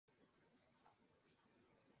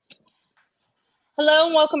Hello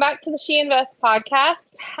and welcome back to the She Invest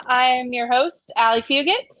podcast. I am your host, Allie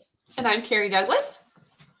Fugit. And I'm Carrie Douglas.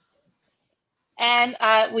 And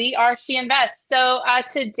we are She Invest. So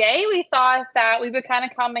today we thought that we would kind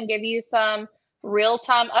of come and give you some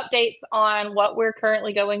real-time updates on what we're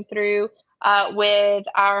currently going through with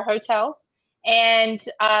our hotels and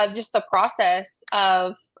just the process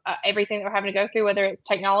of everything that we're having to go through, whether it's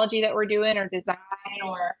technology that we're doing or design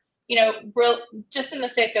or just in the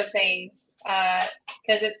thick of things,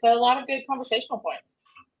 because it's a lot of good conversational points.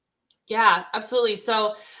 Yeah, absolutely.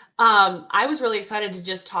 So I was really excited to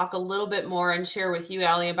just talk a little bit more and share with you,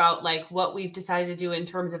 Allie, about like what we've decided to do in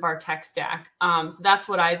terms of our tech stack. So that's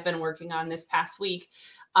what I've been working on this past week.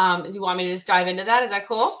 Do you want me to just dive into that? Is that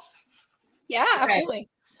cool? Yeah, absolutely.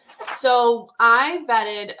 So I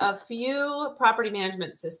vetted a few property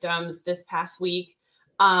management systems this past week.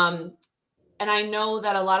 And I know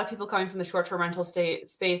that a lot of people coming from the short-term rental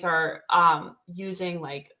space are using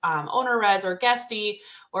like OwnerRez or Guesty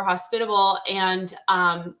or Hospitable. And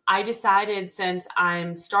I decided, since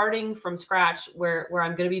I'm starting from scratch where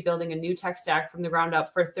I'm going to be building a new tech stack from the ground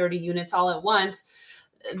up for 30 units all at once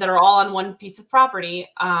that are all on one piece of property,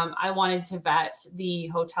 I wanted to vet the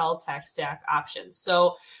hotel tech stack options.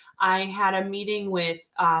 So I had a meeting with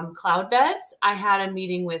Cloudbeds, I had a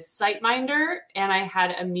meeting with SiteMinder, and I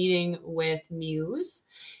had a meeting with Muse.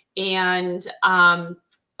 And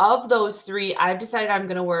of those three, I've decided I'm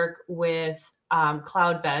going to work with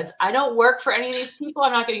Cloudbeds. I don't work for any of these people.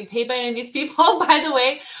 I'm not getting paid by any of these people, by the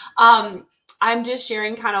way. I'm just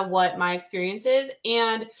sharing kind of what my experience is.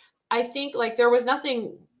 And I think like there was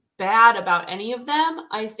nothing bad about any of them.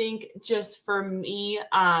 I think just for me,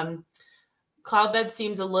 Cloudbed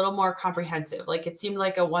seems a little more comprehensive. Like it seemed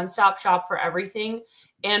like a one-stop shop for everything.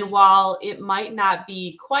 And while it might not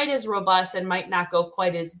be quite as robust and might not go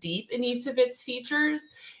quite as deep in each of its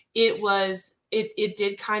features, it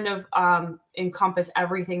did kind of encompass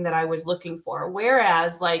everything that I was looking for.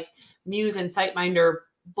 Whereas like Muse and SiteMinder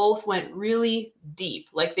both went really deep.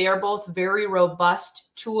 Like they are both very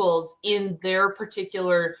robust tools in their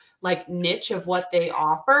particular like niche of what they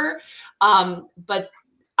offer.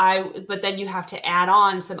 But then you have to add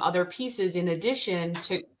on some other pieces in addition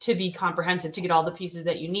to be comprehensive, to get all the pieces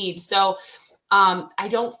that you need. So I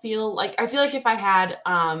feel like if I had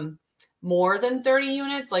more than 30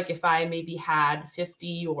 units, like if I maybe had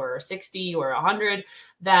 50 or 60 or 100,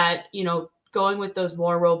 that, going with those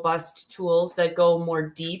more robust tools that go more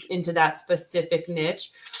deep into that specific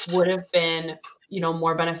niche would have been,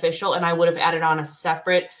 more beneficial. And I would have added on a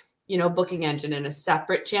separate booking engine and a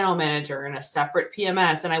separate channel manager and a separate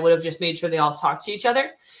PMS. And I would have just made sure they all talk to each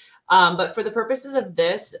other. But for the purposes of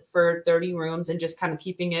this, for 30 rooms and just kind of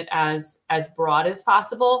keeping it as broad as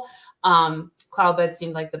possible, Cloudbed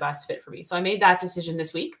seemed like the best fit for me. So I made that decision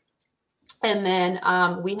this week. And then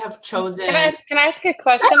we have chosen. Can I ask a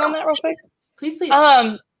question on that real quick? Please.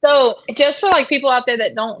 So just for like people out there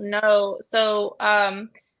that don't know, so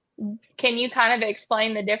can you kind of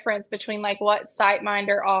explain the difference between like what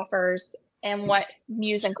SiteMinder offers and what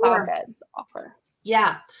Muse and Cloudbeds offer?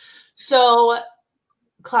 Yeah. So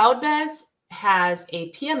Cloudbeds has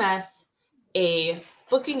a PMS, a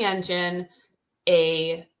booking engine,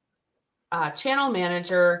 a channel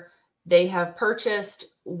manager. They have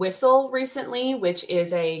purchased Whistle recently, which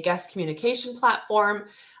is a guest communication platform.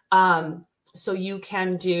 So you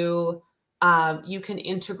can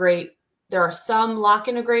integrate. There are some lock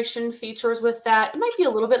integration features with that. It might be a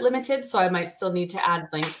little bit limited, so I might still need to add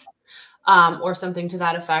links or something to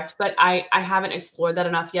that effect. But I haven't explored that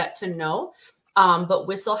enough yet to know. But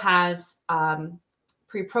Whistle has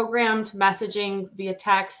pre-programmed messaging via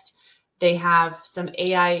text. They have some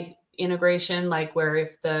AI integration, like where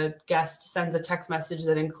if the guest sends a text message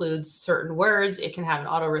that includes certain words, it can have an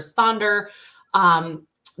autoresponder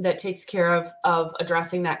that takes care of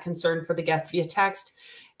addressing that concern for the guest via text.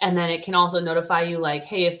 And then it can also notify you like,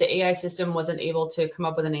 hey, if the AI system wasn't able to come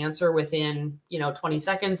up with an answer within, 20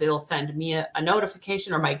 seconds, it'll send me a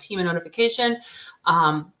notification or my team a notification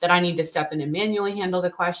that I need to step in and manually handle the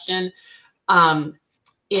question.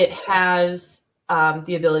 It has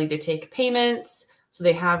the ability to take payments. So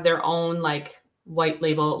they have their own like white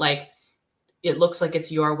label, like it looks like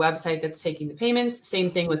it's your website that's taking the payments. Same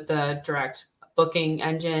thing with the direct booking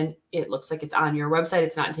engine. It looks like it's on your website.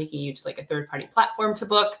 It's not taking you to like a third-party platform to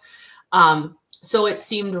book. So it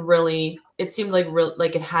seemed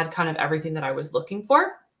like it had kind of everything that I was looking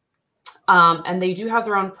for. And they do have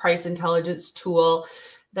their own price intelligence tool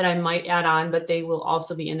that I might add on, but they will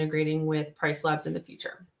also be integrating with Price Labs in the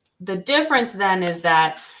future. The difference then is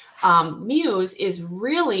that Muse is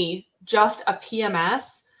really just a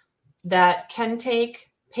PMS that can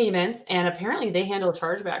take payments, and apparently they handle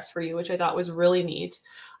chargebacks for you, which I thought was really neat.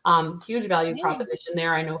 Huge value proposition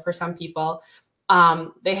there, I know, for some people.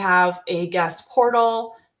 They have a guest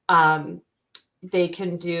portal. They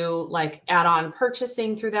can do like add-on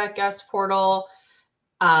purchasing through that guest portal.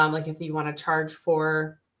 Like if you want to charge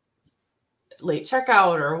for late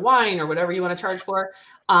checkout or wine or whatever you want to charge for.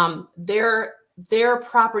 Their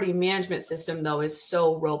property management system, though, is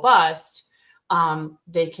so robust.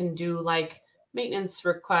 They can do like maintenance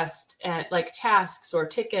requests and like tasks or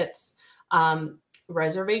tickets,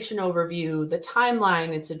 reservation overview, the timeline.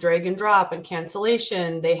 It's a drag and drop and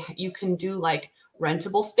cancellation. You can do like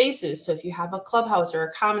rentable spaces. So if you have a clubhouse or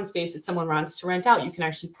a common space that someone wants to rent out, you can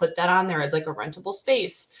actually put that on there as like a rentable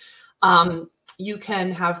space. You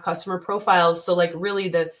can have customer profiles. So like really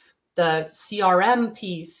the CRM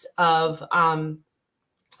piece of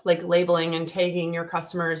like labeling and tagging your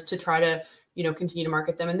customers to try to, continue to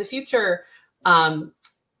market them in the future.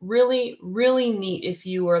 Really, really neat if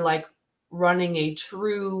you were like running a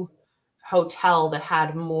true hotel that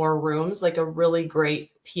had more rooms, like a really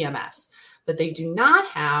great PMS. But they do not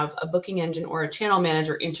have a booking engine or a channel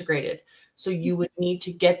manager integrated. So you would need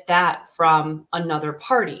to get that from another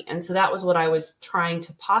party. And so that was what I was trying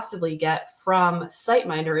to possibly get from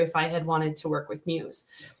SiteMinder if I had wanted to work with Muse.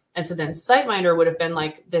 And so then SiteMinder would have been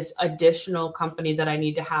like this additional company that I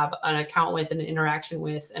need to have an account with, an interaction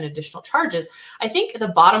with, and additional charges. I think the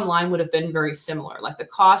bottom line would have been very similar. Like the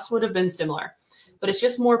cost would have been similar, but it's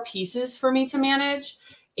just more pieces for me to manage.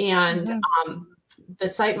 And the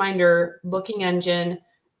SiteMinder booking engine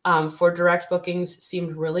for direct bookings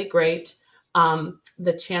seemed really great.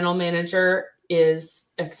 The channel manager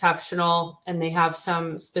is exceptional, and they have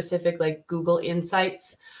some specific like Google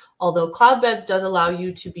Insights. Although Cloudbeds does allow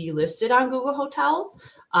you to be listed on Google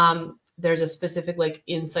Hotels, there's a specific like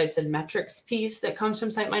insights and metrics piece that comes from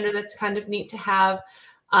SiteMinder that's kind of neat to have.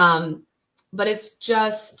 But it's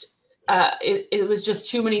just, it was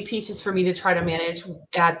just too many pieces for me to try to manage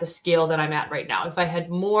at the scale that I'm at right now. If I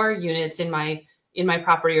had more units in my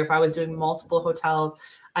property, or if I was doing multiple hotels,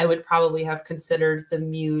 I would probably have considered the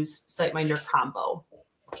Muse SiteMinder combo.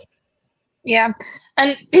 Yeah.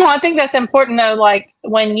 And I think that's important though, like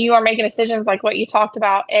when you are making decisions, like what you talked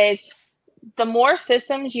about, is the more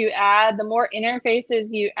systems you add, the more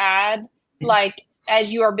interfaces you add, like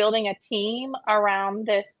as you are building a team around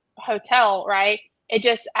this hotel, right? It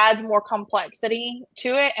just adds more complexity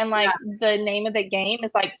to it. And like the name of the game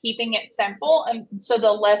is like keeping it simple. And so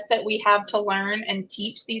the less that we have to learn and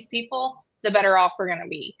teach these people, the better off we're going to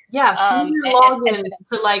be. Yeah, fewer logins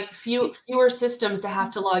to like fewer systems to have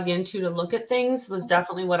to log into to look at things was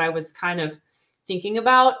definitely what I was kind of thinking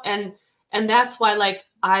about. And that's why like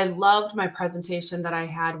I loved my presentation that I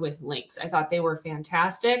had with links. I thought they were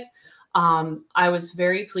fantastic. I was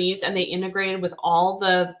very pleased, and they integrated with all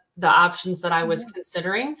the options that I was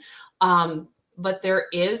considering. But there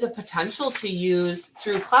is a potential to use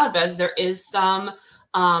through Cloudbeds. There is some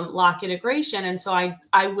lock integration. And so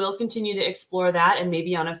I will continue to explore that, and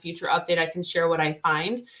maybe on a future update, I can share what I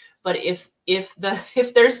find. But if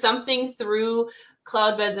there's something through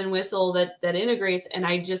Cloudbeds and Whistle that integrates, and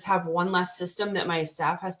I just have one less system that my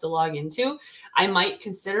staff has to log into, I might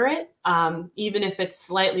consider it, even if it's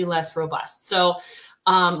slightly less robust. So,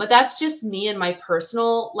 but that's just me and my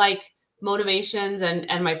personal like motivations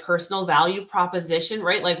and my personal value proposition,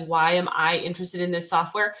 right? Like, why am I interested in this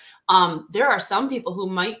software? There are some people who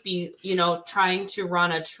might be, trying to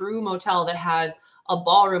run a true motel that has a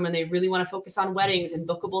ballroom, and they really want to focus on weddings and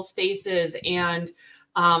bookable spaces and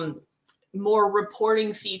more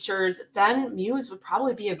reporting features. Then Muse would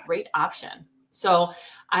probably be a great option. So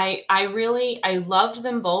I loved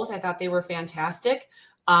them both. I thought they were fantastic.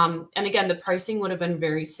 And again, the pricing would have been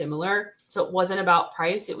very similar. So it wasn't about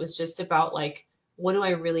price. It was just about like, what do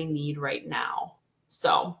I really need right now?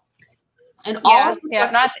 So, and all of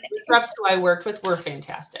the reps who I worked with were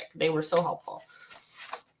fantastic. They were so helpful.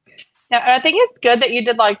 Yeah, and I think it's good that you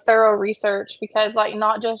did like thorough research, because like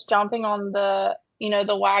not just jumping on the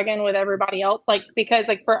the wagon with everybody else, like because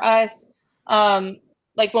like for us,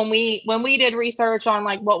 like when we did research on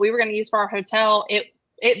like what we were going to use for our hotel,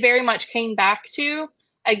 it very much came back to,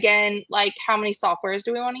 again, like how many softwares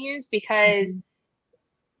do we want to use? Because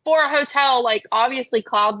for a hotel, like obviously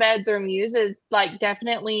Cloudbeds or Muse is like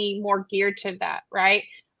definitely more geared to that, right?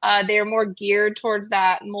 They're more geared towards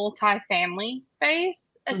that multi-family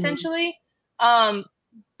space, essentially.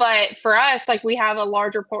 But for us, like we have a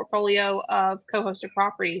larger portfolio of co-hosted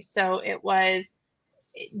properties. So it was,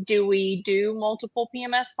 do we do multiple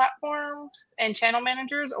PMS platforms and channel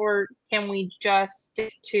managers, or can we just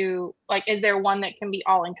stick to like, is there one that can be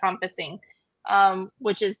all encompassing?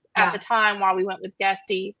 which is at the time why we went with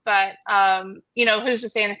Guesty. But you know, who's to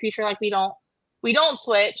say in the future, like we don't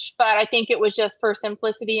switch, but I think it was just for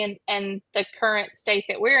simplicity and the current state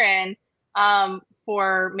that we're in,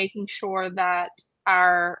 for making sure that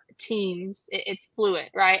our teams, it's fluid,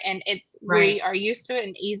 right? And we are used to it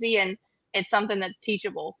and easy, and it's something that's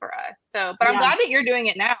teachable for us. So, but I'm glad that you're doing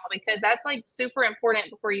it now, because that's like super important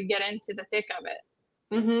before you get into the thick of it.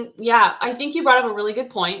 Yeah, I think you brought up a really good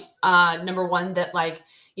point. Number one, that like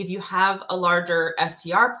if you have a larger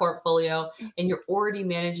STR portfolio and you're already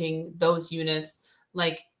managing those units,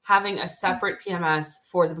 like having a separate PMS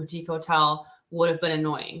for the boutique hotel would have been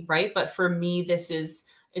annoying, right? But for me,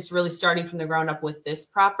 it's really starting from the ground up with this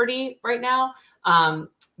property right now,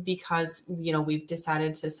 because you know we've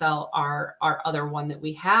decided to sell our other one that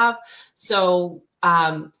we have. So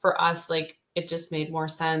for us, like, it just made more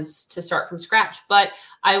sense to start from scratch. But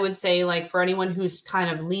I would say, like, for anyone who's kind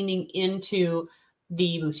of leaning into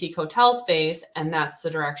the boutique hotel space and that's the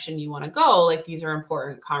direction you want to go, like, these are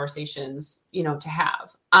important conversations, you know, to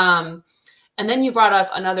have. And then you brought up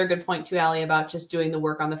another good point too, Allie, about just doing the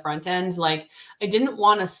work on the front end. Like, I didn't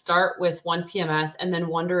want to start with one PMS and then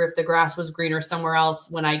wonder if the grass was greener somewhere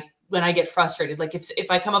else when I get frustrated. Like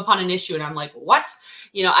if I come upon an issue and I'm like, what?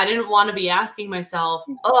 You know, I didn't want to be asking myself,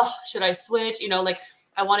 oh, should I switch? You know, like,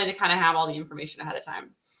 I wanted to kind of have all the information ahead of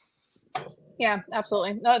time. Yeah,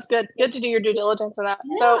 absolutely. No, it's good. Good to do your due diligence for that.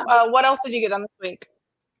 Yeah. So what else did you get done this week?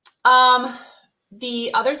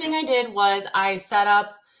 The other thing I did was I set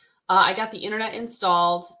up, I got the internet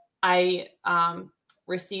installed. I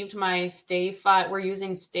received my StayFi. We're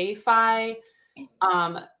using StayFi,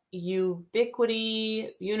 Ubiquity,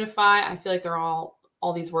 Unify. I feel like they're all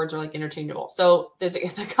these words are like interchangeable. So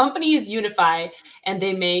the company is Unify, and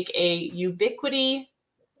they make a Ubiquity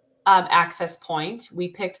access point. We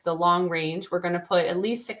picked the long range. We're going to put at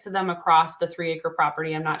least 6 of them across the 3-acre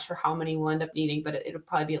property. I'm not sure how many we'll end up needing, but it'll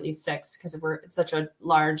probably be at least 6 because it's such a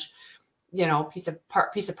large, you know, piece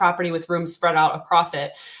of property with rooms spread out across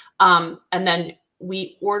it. And then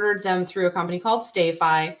we ordered them through a company called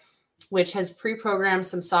StayFi, which has pre-programmed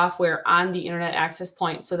some software on the internet access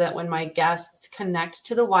point so that when my guests connect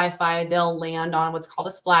to the Wi-Fi, they'll land on what's called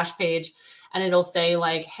a splash page, and it'll say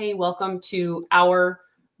like, hey, welcome to our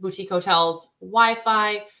boutique hotel's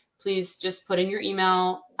Wi-Fi. Please just put in your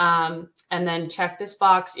email, and then check this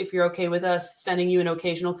box if you're okay with us sending you an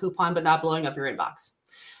occasional coupon but not blowing up your inbox.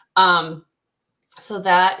 So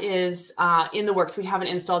that is in the works. We haven't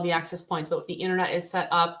installed the access points, but the internet is set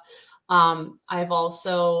up. I've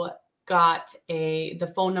also got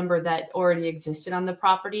the phone number that already existed on the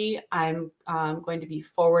property. I'm going to be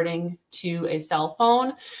forwarding to a cell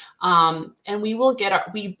phone. And we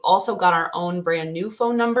also got our own brand new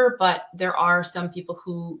phone number, but there are some people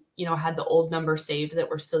who, you know, had the old number saved that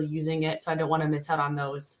were still using it. So I don't want to miss out on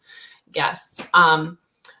those guests.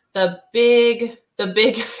 The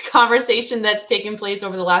big conversation that's taken place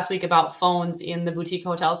over the last week about phones in the boutique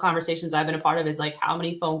hotel conversations I've been a part of is like how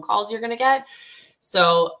many phone calls you're going to get.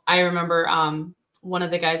 So I remember one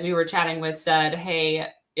of the guys we were chatting with said, hey,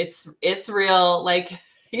 it's real. Like,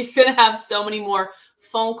 you're going to have so many more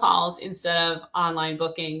phone calls instead of online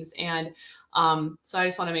bookings. And so I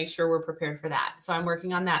just want to make sure we're prepared for that. So I'm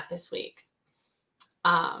working on that this week.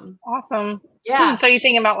 Awesome. Yeah. So you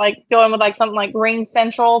thinking about like going with like something like Ring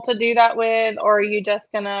Central to do that with, or are you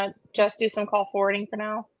just gonna do some call forwarding for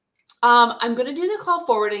now? I'm gonna do the call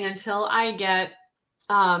forwarding until I get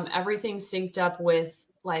everything synced up with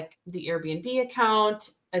like the Airbnb account,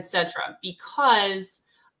 etc. Because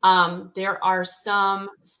there are some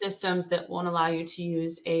systems that won't allow you to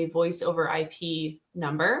use a voice over IP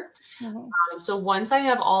number. Mm-hmm. So once I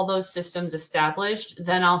have all those systems established,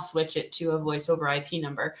 then I'll switch it to a voice over IP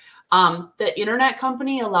number. The internet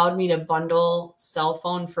company allowed me to bundle cell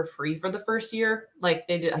phone for free for the first year. Like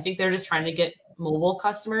they did, I think they're just trying to get mobile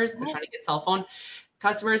customers. They're trying to get cell phone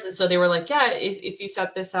customers. And so they were like, yeah, if you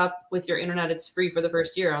set this up with your internet, it's free for the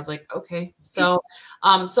first year. I was like, okay. So,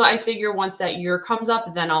 so I figure once that year comes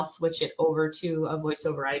up, then I'll switch it over to a voice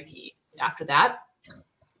over IP after that.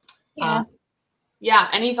 Yeah. Yeah.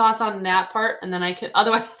 Any thoughts on that part? And then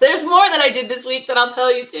otherwise there's more that I did this week that I'll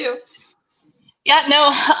tell you too. Yeah, no,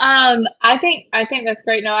 I think that's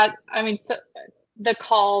great. No, I mean, so the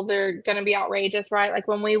calls are going to be outrageous, right? Like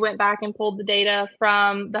when we went back and pulled the data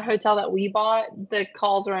from the hotel that we bought, the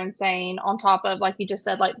calls are insane on top of, like you just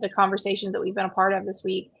said, like the conversations that we've been a part of this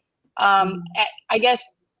week. I guess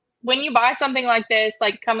when you buy something like this,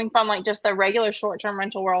 like coming from like just the regular short-term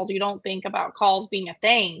rental world, you don't think about calls being a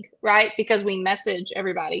thing, right? Because we message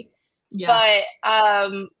everybody. Yeah.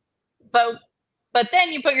 But But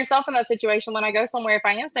then you put yourself in that situation when I go somewhere, if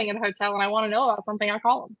I am staying in a hotel and I want to know about something, I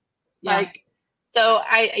call them. Yeah. Like, so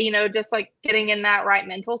I, just like getting in that right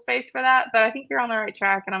mental space for that. But I think you're on the right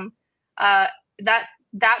track. And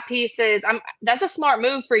that piece is, that's a smart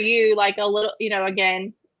move for you. Like a little,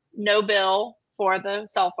 again, no bill for the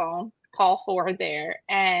cell phone, call forward there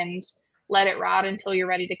and let it ride until you're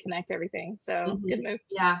ready to connect everything. So good move.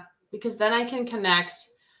 Yeah. Because then I can connect,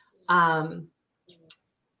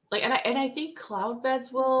 like, and I think cloud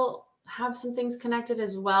beds will have some things connected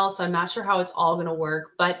as well. So I'm not sure how it's all going to work,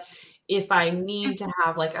 but if I need to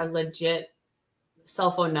have like a legit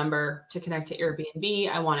cell phone number to connect to Airbnb,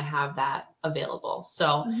 I want to have that available.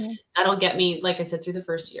 So that'll get me, like I said, through the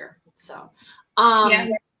first year. So,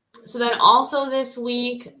 so then also this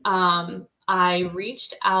week, I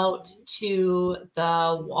reached out to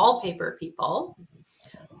the wallpaper people.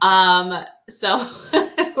 So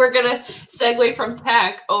we're going to segue from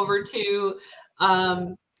tech over to,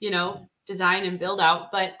 design and build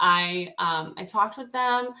out. But I talked with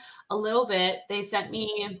them a little bit. They sent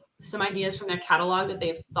me some ideas from their catalog that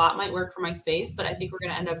they thought might work for my space, but I think we're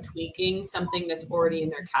going to end up tweaking something that's already in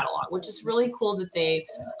their catalog, which is really cool that they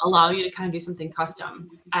allow you to kind of do something custom.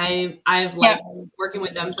 I've liked working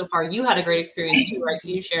with them so far. You had a great experience too, right?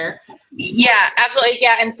 Can you share? Yeah, absolutely.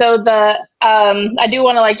 Yeah. And so I do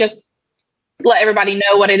want to like just let everybody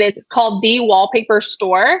know what it is. It's called The Wallpaper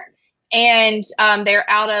Store. And they're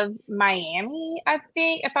out of Miami, I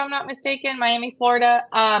think, if I'm not mistaken, Miami, Florida.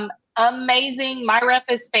 Amazing. My rep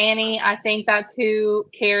is Fanny. I think that's who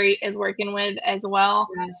Carrie is working with as well.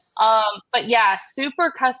 Yes. But yeah,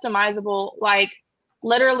 super customizable. Like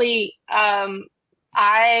literally,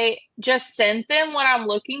 I just sent them what I'm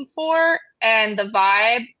looking for and the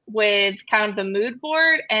vibe with kind of the mood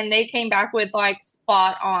board, and they came back with like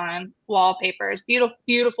spot on wallpapers, beautiful,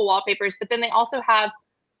 beautiful wallpapers. But then they also have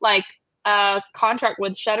like a contract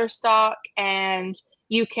with Shutterstock, and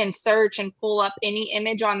you can search and pull up any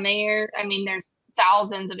image on there. I mean, there's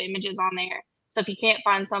thousands of images on there. So if you can't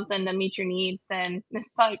find something to meet your needs, then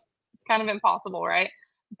it's kind of impossible, right?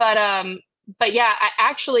 But yeah,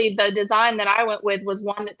 actually the design that I went with was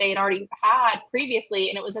one that they had already had previously,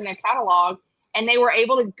 and it was in their catalog, and they were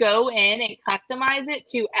able to go in and customize it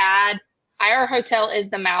to add. Our hotel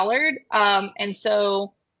is the mallard, and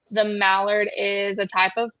so the mallard is a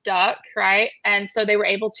type of duck, right? And so they were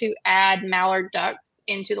able to add mallard ducks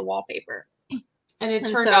into the wallpaper. And it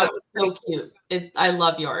turned out so cute. I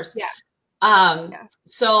love yours. Yeah.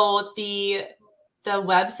 So the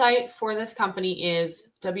website for this company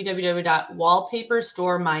is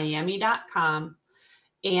www.wallpaperstoremiami.com.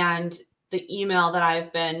 And the email that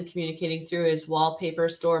I've been communicating through is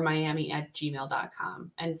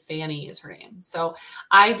wallpaperstoremiami@gmail.com. And Fanny is her name. So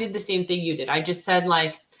I did the same thing you did. I just said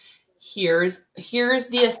like, here's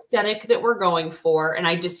the aesthetic that we're going for. And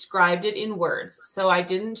I described it in words. So I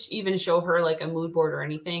didn't even show her like a mood board or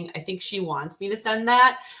anything. I think she wants me to send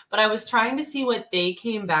that, but I was trying to see what they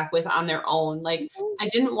came back with on their own. Like I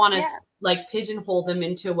didn't want to like pigeonhole them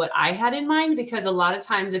into what I had in mind, because a lot of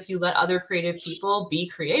times if you let other creative people be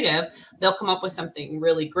creative, they'll come up with something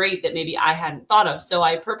really great that maybe I hadn't thought of. So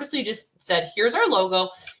I purposely just said, here's our logo.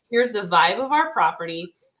 Here's the vibe of our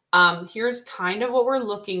property. Here's kind of what we're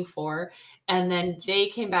looking for. And then they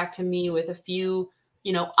came back to me with a few,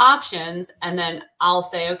 options. And then I'll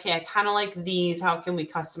say, okay, I kind of like these. How can we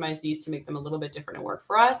customize these to make them a little bit different and work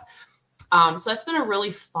for us? So that's been a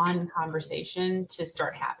really fun conversation to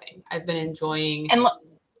start having. I've been enjoying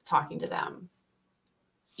talking to them.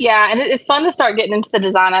 Yeah. And it's fun to start getting into the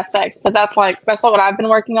design aspects, because that's what I've been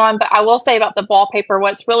working on. But I will say about the wallpaper,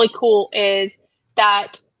 what's really cool is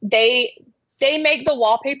that they make the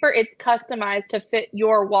wallpaper, it's customized to fit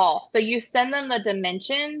your wall. So you send them the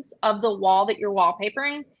dimensions of the wall that you're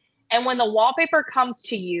wallpapering. And when the wallpaper comes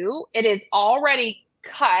to you, it is already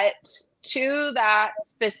cut to that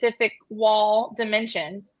specific wall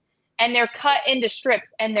dimensions. And they're cut into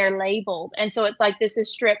strips and they're labeled. And so it's like, this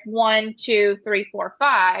is strip 1, 2, 3, 4,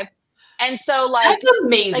 5. And so that's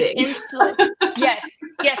amazing. Yes.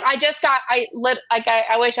 I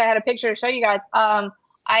wish I had a picture to show you guys.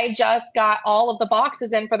 I just got all of the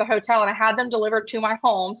boxes in for the hotel, and I had them delivered to my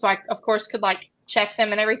home. So I, of course, could check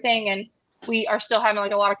them and everything. And we are still having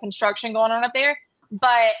a lot of construction going on up there.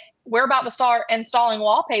 But we're about to start installing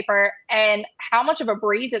wallpaper, and how much of a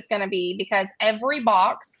breeze it's going to be, because every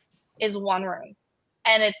box is one room.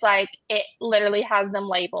 And it's it literally has them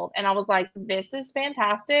labeled. And I was like, this is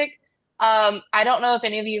fantastic. I don't know if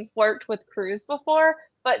any of you have worked with crews before,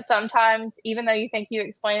 but sometimes, even though you think you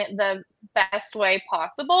explain it the best way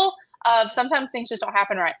possible, sometimes things just don't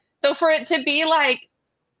happen right. So for it to be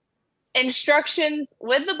instructions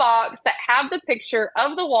with the box that have the picture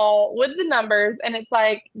of the wall with the numbers, and it's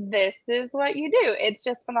like, this is what you do. It's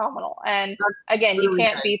just phenomenal. And That's again, you really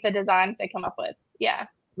can't good. beat the designs they come up with. Yeah.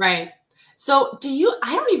 Right. So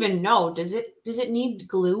I don't even know, does it need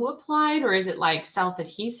glue applied, or is it like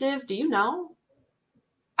self-adhesive? Do you know?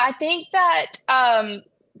 I think that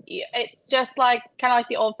it's just like kind of like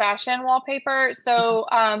the old fashioned wallpaper. So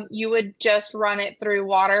you would just run it through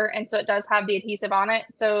water, and so it does have the adhesive on it.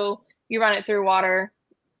 So you run it through water,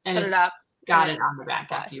 And put it it's up, got and it on the back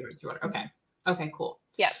applies. after you run through it. Okay. Okay, cool.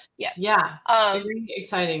 Yep. Yep. Yeah. Um, Very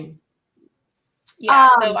exciting. yeah.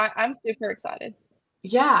 So I'm super excited.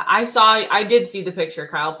 Yeah, I did see the picture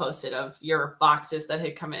Kyle posted of your boxes that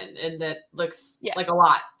had come in, and that looks like a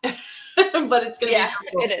lot, but it's going to be so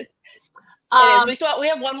cool. It is. It is. We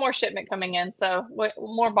have one more shipment coming in, so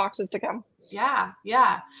more boxes to come. Yeah,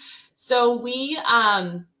 yeah. So we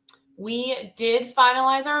did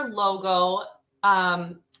finalize our logo,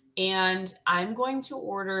 and I'm going to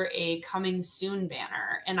order a coming soon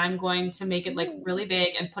banner, and I'm going to make it like really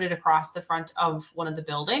big and put it across the front of one of the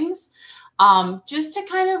buildings, just to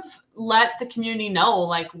kind of let the community know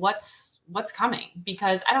like what's coming.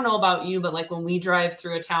 Because I don't know about you, but like when we drive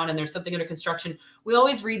through a town and there's something under construction, we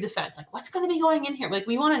always read the fence, like what's going to be going in here? Like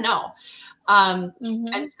we want to know.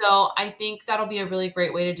 And so I think that'll be a really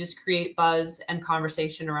great way to just create buzz and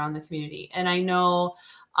conversation around the community. And I know,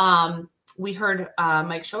 we heard,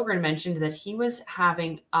 Mike Sjogren mentioned that he was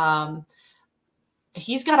having,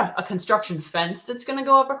 he's got a construction fence that's going to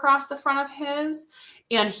go up across the front of his,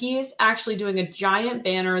 and he is actually doing a giant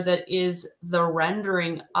banner that is the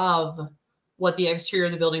rendering of what the exterior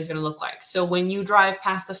of the building is going to look like. So when you drive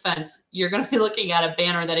past the fence, you're going to be looking at a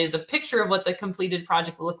banner that is a picture of what the completed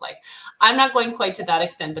project will look like. I'm not going quite to that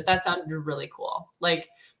extent, but that sounded really cool. Like,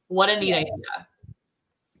 what a neat idea.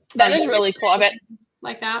 That is really cool. I bet.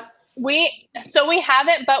 Like that? We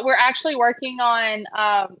haven't, but we're actually working on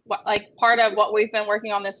like part of what we've been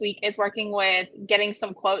working on this week is working with getting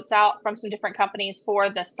some quotes out from some different companies for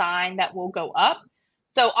the sign that will go up.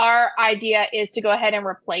 So our idea is to go ahead and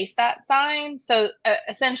replace that sign. So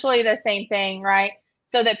essentially the same thing, right?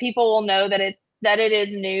 So that people will know that it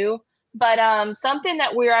is new. But something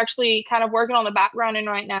that we're actually kind of working on the background in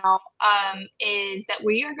right now is that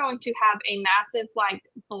we are going to have a massive like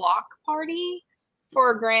block party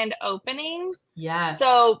for a grand opening. Yes.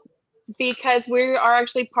 So because we are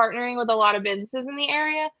actually partnering with a lot of businesses in the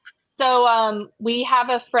area. So we have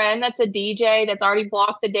a friend that's a DJ that's already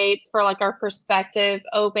blocked the dates for like our prospective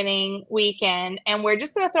opening weekend. And we're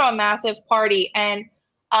just going to throw a massive party. And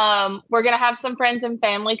we're going to have some friends and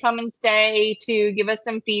family come and stay to give us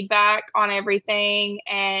some feedback on everything.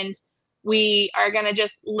 And we are going to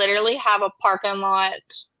just literally have a parking lot,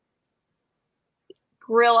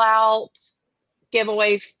 grill out, give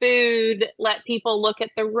away food, let people look at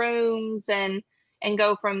the rooms and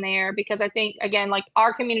go from there. Because I think, again, like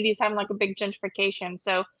our community is having like a big gentrification.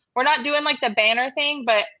 So we're not doing like the banner thing,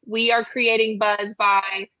 but we are creating buzz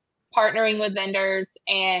by partnering with vendors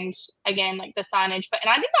and again, like the signage. And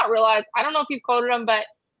I did not realize, I don't know if you quoted them, but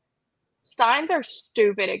signs are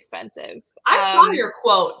stupid expensive. I saw your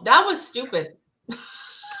quote. That was stupid.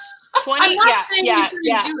 20, I'm not saying you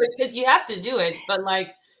shouldn't do it because you have to do it, but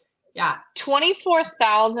like, yeah.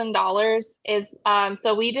 $24,000 is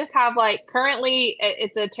so we just have like currently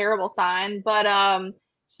it's a terrible sign, but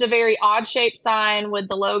it's a very odd shaped sign with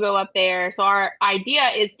the logo up there. So our idea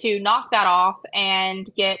is to knock that off and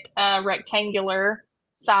get a rectangular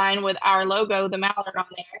sign with our logo, the mallard on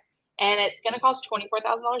there, and it's going to cost $24,000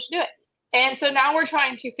 to do it. And so now we're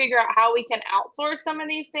trying to figure out how we can outsource some of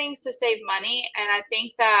these things to save money. And I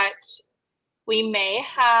think that we may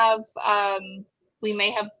have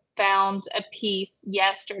found a piece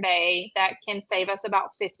yesterday that can save us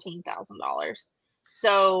about $15,000.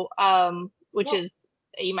 So, which is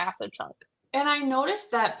a massive chunk. And I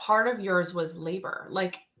noticed that part of yours was labor,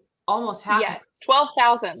 like almost half. Yes,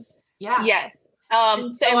 12,000. Yeah. Yes.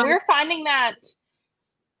 And we're finding that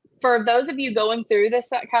for those of you going through that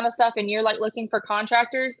kind of stuff and you're like looking for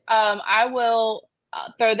contractors, I will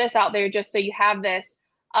throw this out there just so you have this.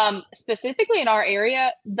 Specifically in our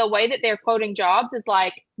area, the way that they're quoting jobs is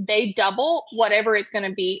like they double whatever it's going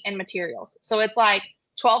to be in materials. So it's like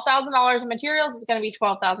 $12,000 in materials is going to be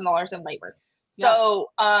 $12,000 in labor. Yep. So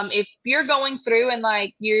if you're going through and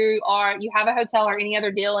like you have a hotel or any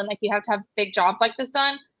other deal and like you have to have big jobs like this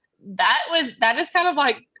done, that is kind of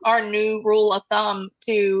like our new rule of thumb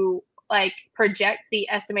to like project the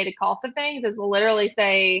estimated cost of things is literally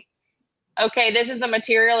say, okay, this is the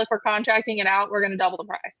material. If we're contracting it out, we're going to double the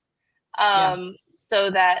price. So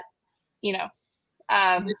that,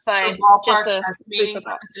 But just ballpark a estimating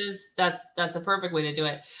purposes, that's a perfect way to do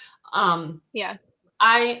it. Yeah.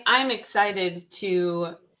 I'm excited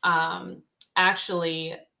to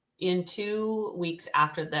actually in 2 weeks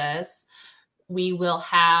after this, we will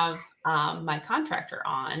have my contractor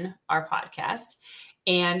on our podcast,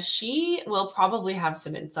 and she will probably have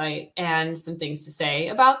some insight and some things to say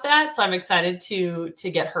about that. So I'm excited to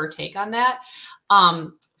get her take on that.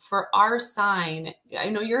 For our sign, I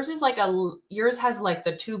know yours has like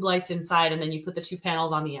the tube lights inside, and then you put the 2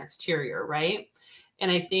 panels on the exterior, right? And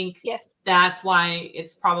I think Yes, that's why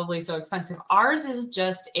it's probably so expensive. Ours is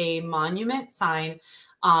just a monument sign.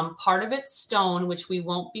 Part of it's stone, which we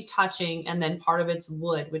won't be touching, and then part of it's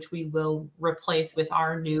wood, which we will replace with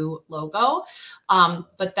our new logo.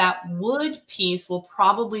 But that wood piece will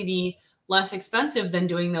probably be less expensive than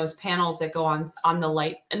doing those panels that go on the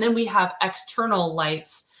light. And then we have external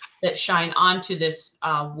lights that shine onto this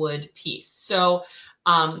wood piece. So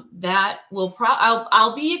that will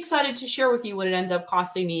I'll be excited to share with you what it ends up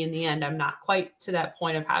costing me in the end. I'm not quite to that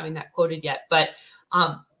point of having that quoted yet, but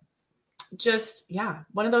one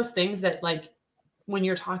of those things that, like, when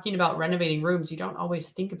you're talking about renovating rooms, you don't always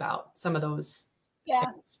think about some of those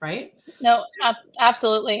things, right? No,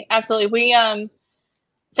 absolutely. We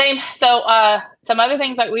same. So some other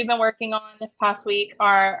things that we've been working on this past week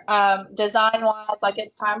are design wise, like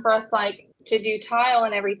it's time for us like to do tile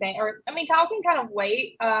and everything. Or I mean, tile can kind of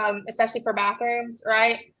wait, especially for bathrooms,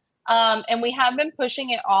 right? And we have been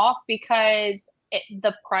pushing it off because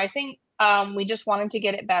the pricing, we just wanted to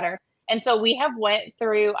get it better. And so we have went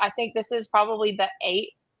through, I think this is probably the 8th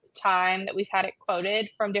time that we've had it quoted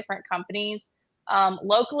from different companies,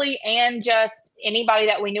 locally, and just anybody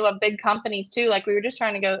that we knew of, big companies too. Like we were just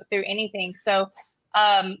trying to go through anything. So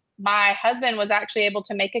my husband was actually able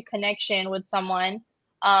to make a connection with someone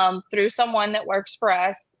through someone that works for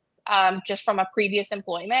us, just from a previous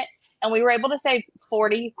employment. And we were able to save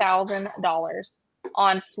 $40,000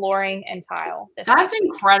 on flooring and tile. That's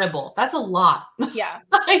incredible. That's a lot. Yeah.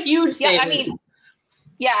 A huge savings. Yeah, I mean,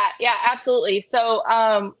 yeah, absolutely. So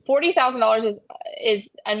 $40,000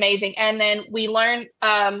 is amazing. And then we learned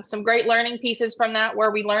some great learning pieces from that,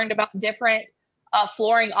 where we learned about different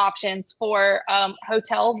flooring options for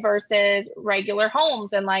hotels versus regular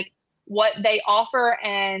homes, and like what they offer,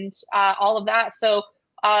 and all of that. So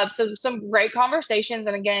some great conversations,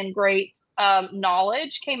 and again, great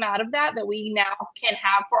knowledge came out of that we now can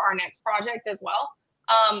have for our next project as well.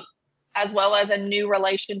 As well as a new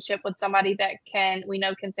relationship with somebody that we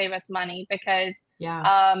know can save us money, because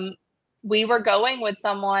we were going with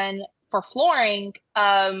someone for flooring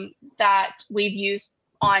that we've used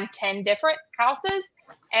on 10 different houses,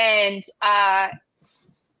 and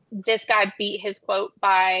this guy beat his quote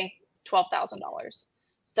by $12,000.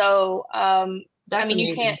 So I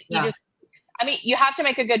mean, amazing. You have to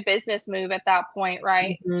make a good business move at that point,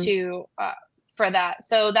 right? Mm-hmm. To for that.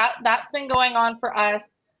 So that's been going on for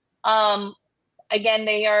us. Again,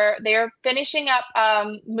 they are finishing up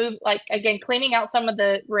cleaning out some of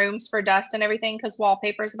the rooms for dust and everything, because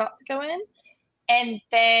wallpaper is about to go in. And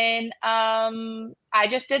then I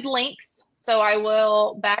just did links, so I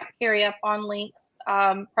will back Carrie up on links.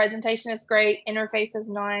 Presentation is great, interface is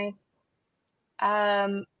nice.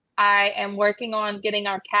 I am working on getting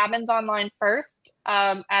our cabins online first,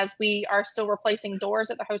 as we are still replacing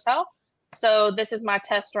doors at the hotel. So this is my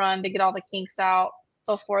test run to get all the kinks out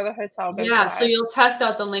before the hotel goes live. So you'll test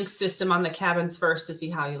out the link system on the cabins first to see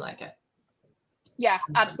how you like it. Yeah,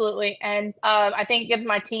 absolutely. And I think give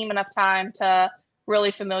my team enough time to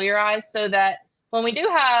really familiarize, so that when we do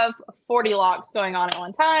have 40 locks going on at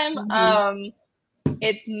one time, mm-hmm.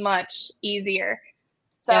 It's much easier.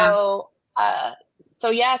 So so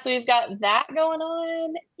we've got that going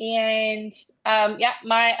on. And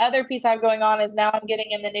my other piece I have going on is now I'm getting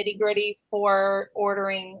in the nitty gritty for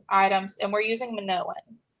ordering items, and we're using Minoan.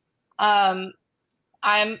 I'm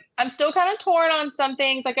still kind of torn on some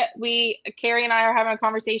things. Like Carrie and I are having a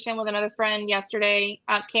conversation with another friend yesterday,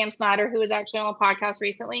 Cam Snyder, who was actually on a podcast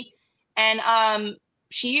recently, and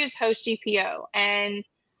she used Host GPO, and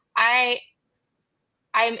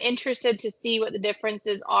I'm interested to see what the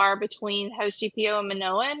differences are between Host GPO and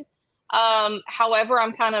Minoan. However,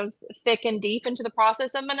 I'm kind of thick and deep into the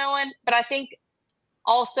process of Minoan, but I think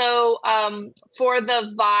also for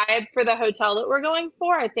the vibe for the hotel that we're going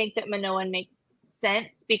for, I think that Minoan makes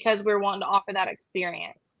sense, because we're wanting to offer that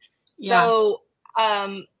experience. Yeah. So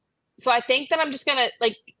I think that I'm just gonna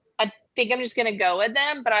go with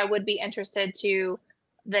them, but I would be interested to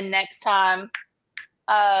the next time.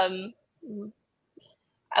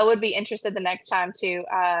 I would be interested the next time to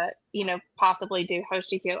possibly do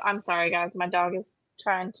Host GPO. I'm sorry guys, my dog is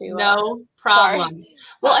trying to. No problem. Sorry.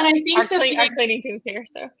 Well, and I think our cleaning team's here,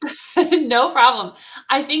 so no problem.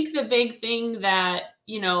 I think the big thing that,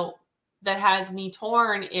 that has me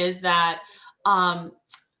torn is that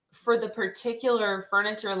for the particular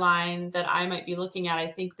furniture line that I might be looking at, I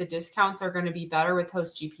think the discounts are going to be better with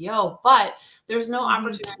Host GPO, but there's no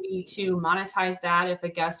opportunity to monetize that if a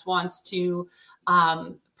guest wants to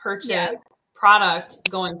purchase product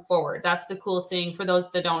going forward. That's the cool thing for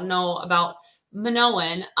those that don't know about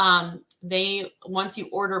Minoan. They, once you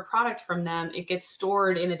order product from them, it gets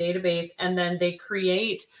stored in a database, and then they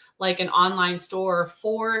create like an online store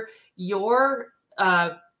for your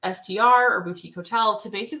STR or boutique hotel to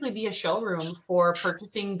basically be a showroom for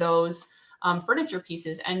purchasing those furniture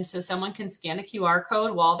pieces. And so someone can scan a QR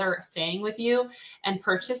code while they're staying with you and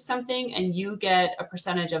purchase something, and you get a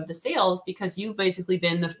percentage of the sales because you've basically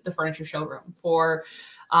been the furniture showroom for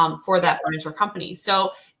that furniture company.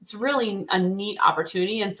 So it's really a neat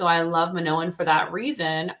opportunity. And so I love Minoan for that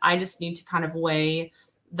reason. I just need to kind of weigh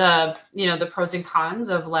the pros and cons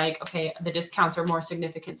of like, okay, the discounts are more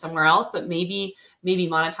significant somewhere else, but maybe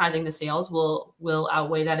monetizing the sales will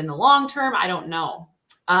outweigh that in the long term. I don't know.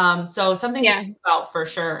 So something to think about for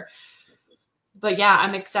sure. But yeah,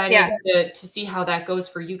 I'm excited to see how that goes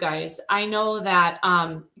for you guys. I know that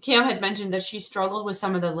Cam had mentioned that she struggled with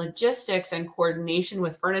some of the logistics and coordination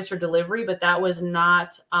with furniture delivery, but that was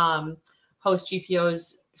not Host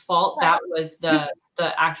GPO's fault. That was the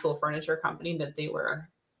actual furniture company that they were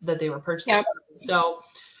purchasing. Yep. So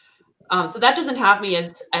that doesn't have me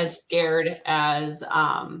as scared as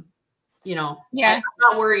I'm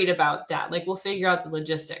not worried about that. Like, we'll figure out the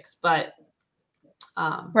logistics, but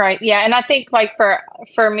right. Yeah. And I think like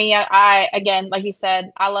for me, I again, like you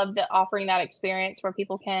said, I love offering that experience where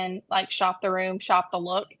people can like shop the room, shop the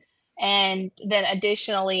look. And then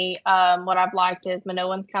additionally, what I've liked is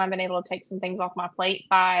Minoan's kind of been able to take some things off my plate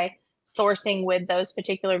by sourcing with those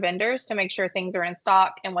particular vendors to make sure things are in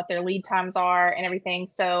stock and what their lead times are and everything.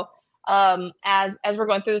 So as we're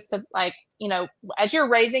going through this, because like, as you're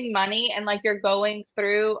raising money and like you're going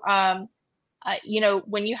through,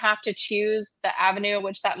 when you have to choose the avenue in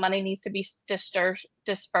which that money needs to be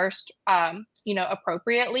dispersed,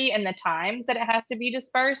 appropriately, and the times that it has to be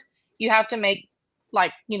dispersed, you have to make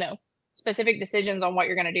like, specific decisions on what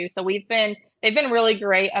you're going to do. So they've been really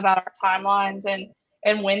great about our timelines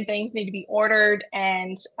and when things need to be ordered,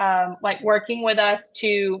 and like working with us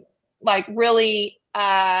to like really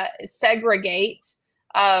segregate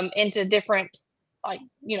into different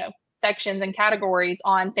sections and categories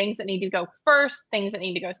on things that need to go first, things that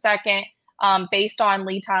need to go second, based on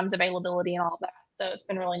lead times, availability, and all of that. So it's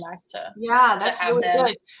been really nice to that's really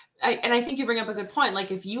good. And I think you bring up a good point.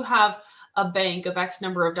 Like, if you have a bank of X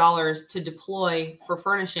number of dollars to deploy for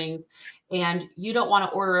furnishings and you don't want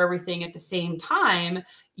to order everything at the same time,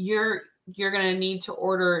 you're going to need to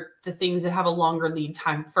order the things that have a longer lead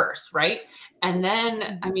time first, right? And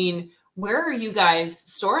then, I mean, where are you guys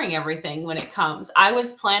storing everything when it comes? I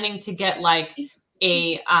was planning to get like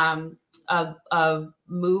a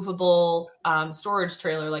movable storage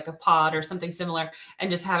trailer, like a pod or something similar, and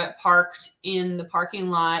just have it parked in the parking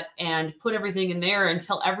lot and put everything in there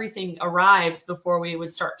until everything arrives before we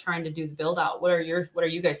would start trying to do the build out. What are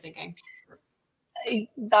you guys thinking?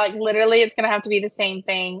 Like literally, it's going to have to be the same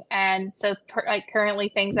thing. And so like currently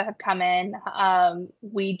things that have come in,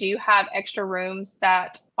 we do have extra rooms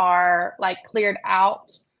that are like cleared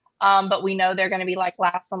out. But we know they're going to be like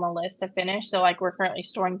last on the list to finish. So like we're currently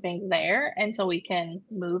storing things there until we can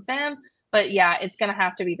move them. But yeah, it's going to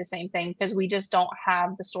have to be the same thing because we just don't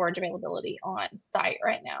have the storage availability on site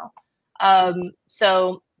right now.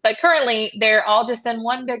 But currently they're all just in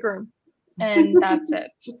one big room, and that's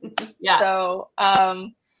it. So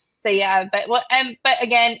yeah, but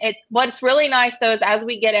again, what's really nice though is as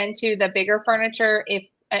we get into the bigger furniture, if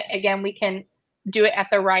again we can do it at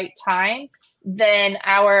the right time, then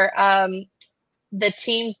our the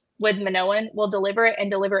teams with Minoan will deliver it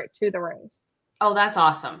to the rooms. Oh, that's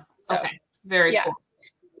awesome. So, okay, very cool.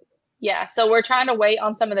 Yeah, so we're trying to wait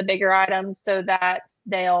on some of the bigger items so that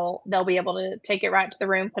they'll be able to take it right to the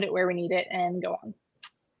room, put it where we need it, and go on.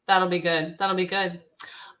 That'll be good.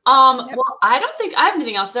 Well, I don't think I have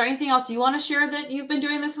anything else. Is there anything else you want to share that you've been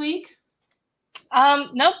doing this week?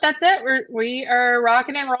 Nope, that's it. We are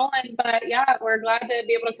rocking and rolling, but yeah, we're glad to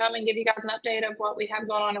be able to come and give you guys an update of what we have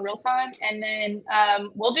going on in real time. And then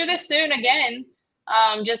we'll do this soon again,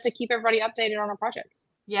 just to keep everybody updated on our projects.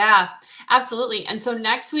 Yeah, absolutely. And so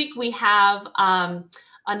next week we have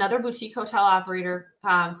another boutique hotel operator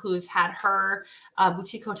who's had her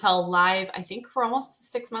boutique hotel live, I think, for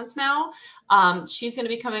almost 6 months now. She's going to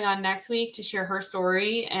be coming on next week to share her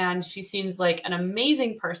story, and she seems like an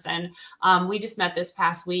amazing person. We just met this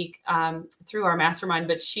past week through our mastermind,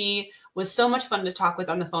 but she was so much fun to talk with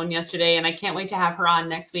on the phone yesterday, and I can't wait to have her on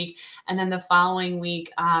next week. And then the following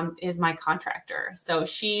week is my contractor. So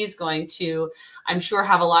she's going to, I'm sure,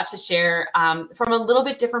 have a lot to share from a little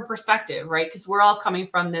bit different perspective, right? Because we're all coming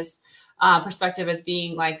from this perspective as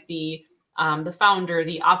being like the founder,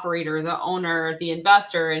 the operator, the owner, the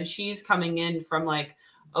investor, and she's coming in from like,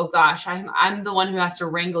 oh gosh, I'm the one who has to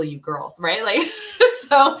wrangle you girls, right? Like,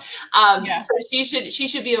 so she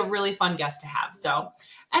should be a really fun guest to have. So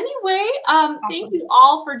anyway, awesome. Thank you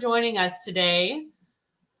all for joining us today.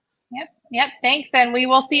 Yep. Thanks, and we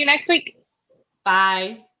will see you next week.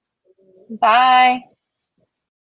 Bye. Bye.